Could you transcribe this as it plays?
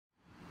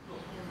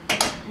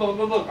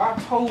Look, I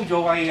told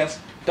your ass,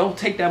 don't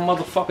take that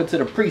motherfucker to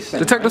the precinct.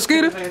 Detective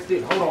Skeeter?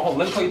 Hold on,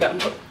 let me call you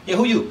back. Yeah,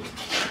 who you?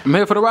 I'm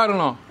here for the ride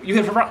along. You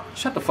here for the ride?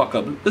 Shut the fuck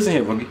up. Listen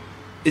here, rookie.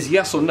 It's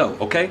yes or no,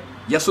 okay?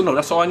 Yes or no,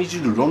 that's all I need you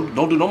to do.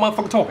 Don't do no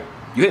motherfucking talking.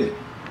 You hear me?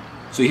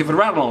 So you here for the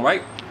ride along,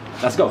 right?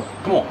 Let's go.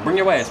 Come on, bring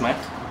your ass, man.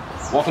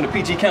 Walking to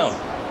PG County.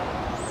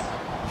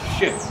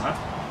 Shit, man.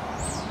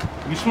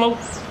 You smoke?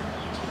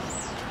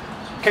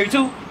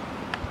 K2?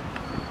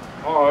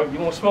 Alright, you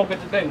wanna smoke it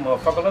today,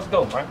 motherfucker? Let's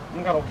go, man.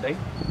 You got no day.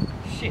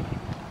 Shit.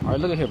 Alright,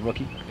 look at here,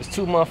 rookie. It's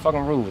 2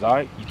 motherfucking rules,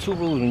 alright? You 2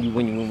 rules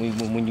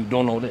when you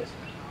don't know this.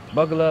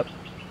 Buckle up,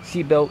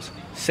 seatbelts,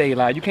 say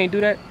loud. You can't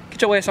do that?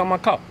 Get your ass on my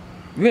car.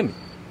 You hear me?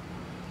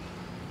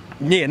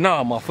 Yeah,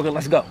 nah, motherfucker,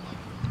 let's go.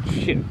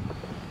 Shit.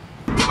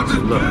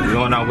 Look, we're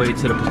on our way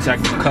to the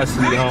protective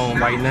custody home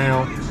right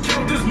now.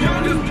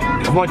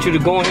 I want you to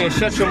go in here and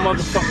shut your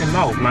motherfucking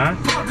mouth, man.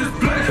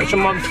 Shut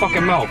your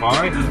motherfucking mouth,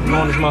 alright? You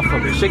on this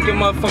motherfucker. Shake your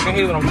motherfucking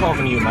head when I'm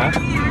talking to you, man.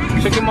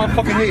 Shake your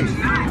motherfucking head.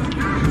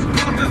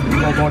 You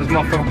gonna go on this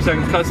motherfucking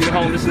protective custody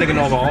home. This nigga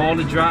know about all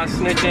the dry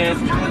snitching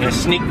and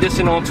sneak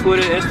dissing on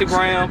Twitter,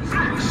 Instagram.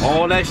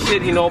 All that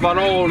shit, he know about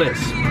all this.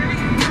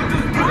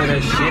 All of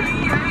that shit.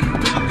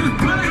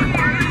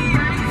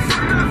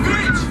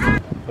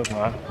 Look,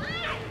 man.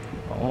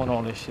 I want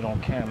all this shit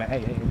on camera.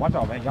 Hey, watch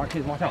out, man. Y'all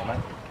kids, watch out,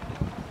 man.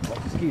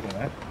 Watch the Skeeter,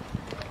 man.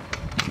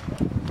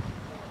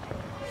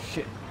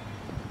 Shit.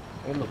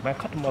 Hey, look, man,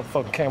 cut the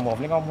motherfucking camera off,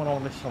 nigga. I want all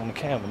this shit on the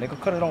camera, nigga.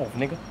 Cut it off,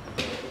 nigga.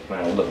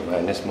 Man, look,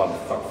 man, this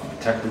motherfucker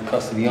protective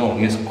custody on.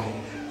 Here's some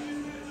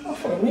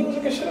motherfucking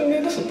music and shit in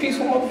there. This is a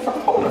peaceful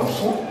motherfucker. Hold on,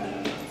 son.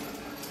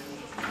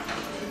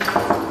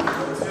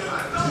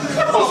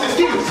 Oh,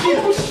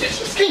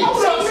 Skeeter.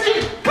 Hold up,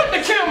 Skeeter. Cut the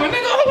camera,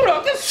 nigga. Hold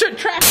up. This shit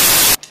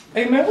trash.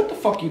 Hey man, what the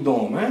fuck you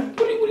doing, man?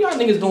 What y'all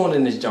niggas doing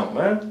in this junk,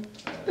 man?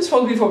 This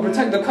supposed to be for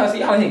protective custody.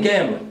 Y'all out here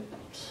gambling.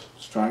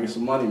 Just trying to get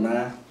some money,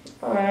 man.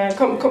 Man,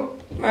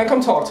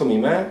 come talk to me,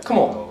 man. Come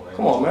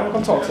on, man.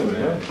 Come talk to me,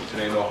 man.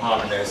 There ain't no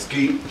harm in that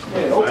Skeet.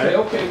 Yeah,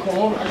 okay,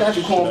 corn. I got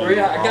you, cornbread.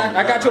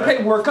 I got your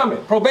paperwork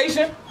coming.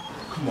 Probation?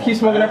 Keep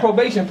smoking that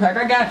probation pack.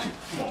 I got you.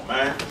 Come on,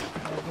 man.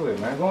 Go ahead,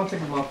 man. Go and take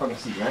your motherfucking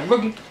seat, man.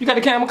 Rookie, you got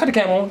the camera? Cut the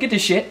camera on. Get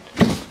this shit.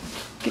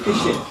 Get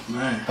this shit.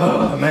 Man.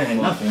 Oh, man,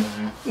 nothing.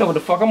 Man. You know what the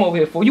fuck I'm over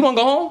here for? You wanna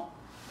go home?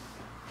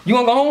 You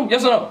wanna go home?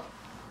 Yes or no?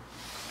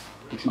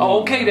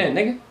 Oh, okay then,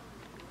 nigga.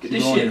 Get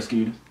this shit.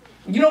 Skeeter.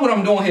 You know what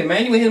I'm doing here,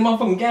 man. You in here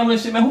motherfucking gambling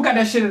shit, man. Who got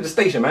that shit at the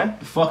station, man?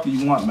 The fuck do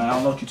you want, man? I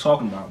don't know what you're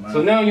talking about, man.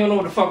 So now you don't know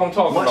what the fuck I'm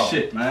talking about. What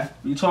shit, man?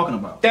 What you talking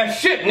about? That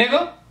shit,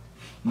 nigga.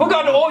 Who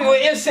got the oil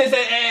and incense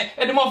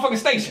at the motherfucking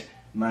station?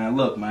 Man,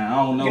 look, man. I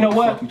don't know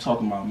what the fuck you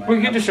talking about, man. We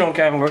get this shit on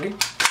camera, Rookie.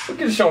 We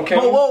get this shit on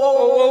camera.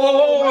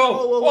 Whoa,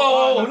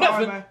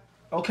 nothing. Right,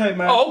 okay,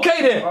 man. Oh,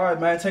 okay then. All right,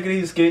 man. Take it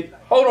easy, Skeet.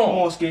 Hold on. Come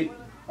on, Skeet.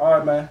 All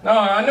right, man. No,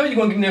 I know you're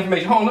gonna give me the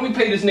information. Hold on, let me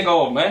pay this nigga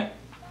off, man.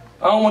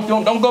 I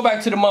don't go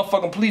back to the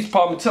motherfucking police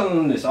department telling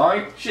them this,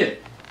 alright?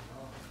 Shit.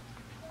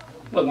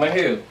 Look, man,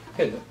 here.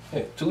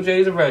 2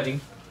 J's of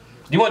Reggie.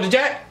 You want the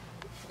jack?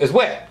 It's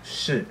wet.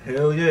 Shit,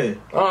 hell yeah.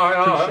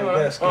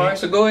 Alright,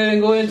 so go ahead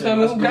and tell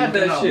me who got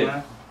that shit.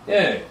 Man.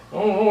 Yeah.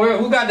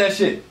 Who got that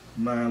shit?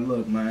 Man,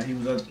 look, man, he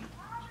was at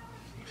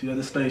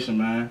the station,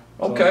 man.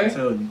 That's okay. all I can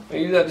tell you.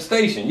 He was at the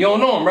station. You don't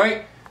know him,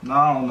 right? No,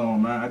 I don't know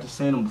him, man. I just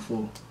seen him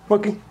before.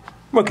 Rookie.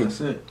 That's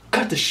it.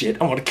 Cut the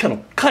shit. I want to kill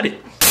him. Cut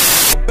it.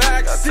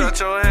 Backseat.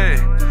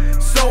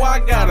 So I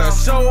got a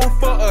show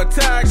for a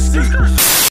taxi.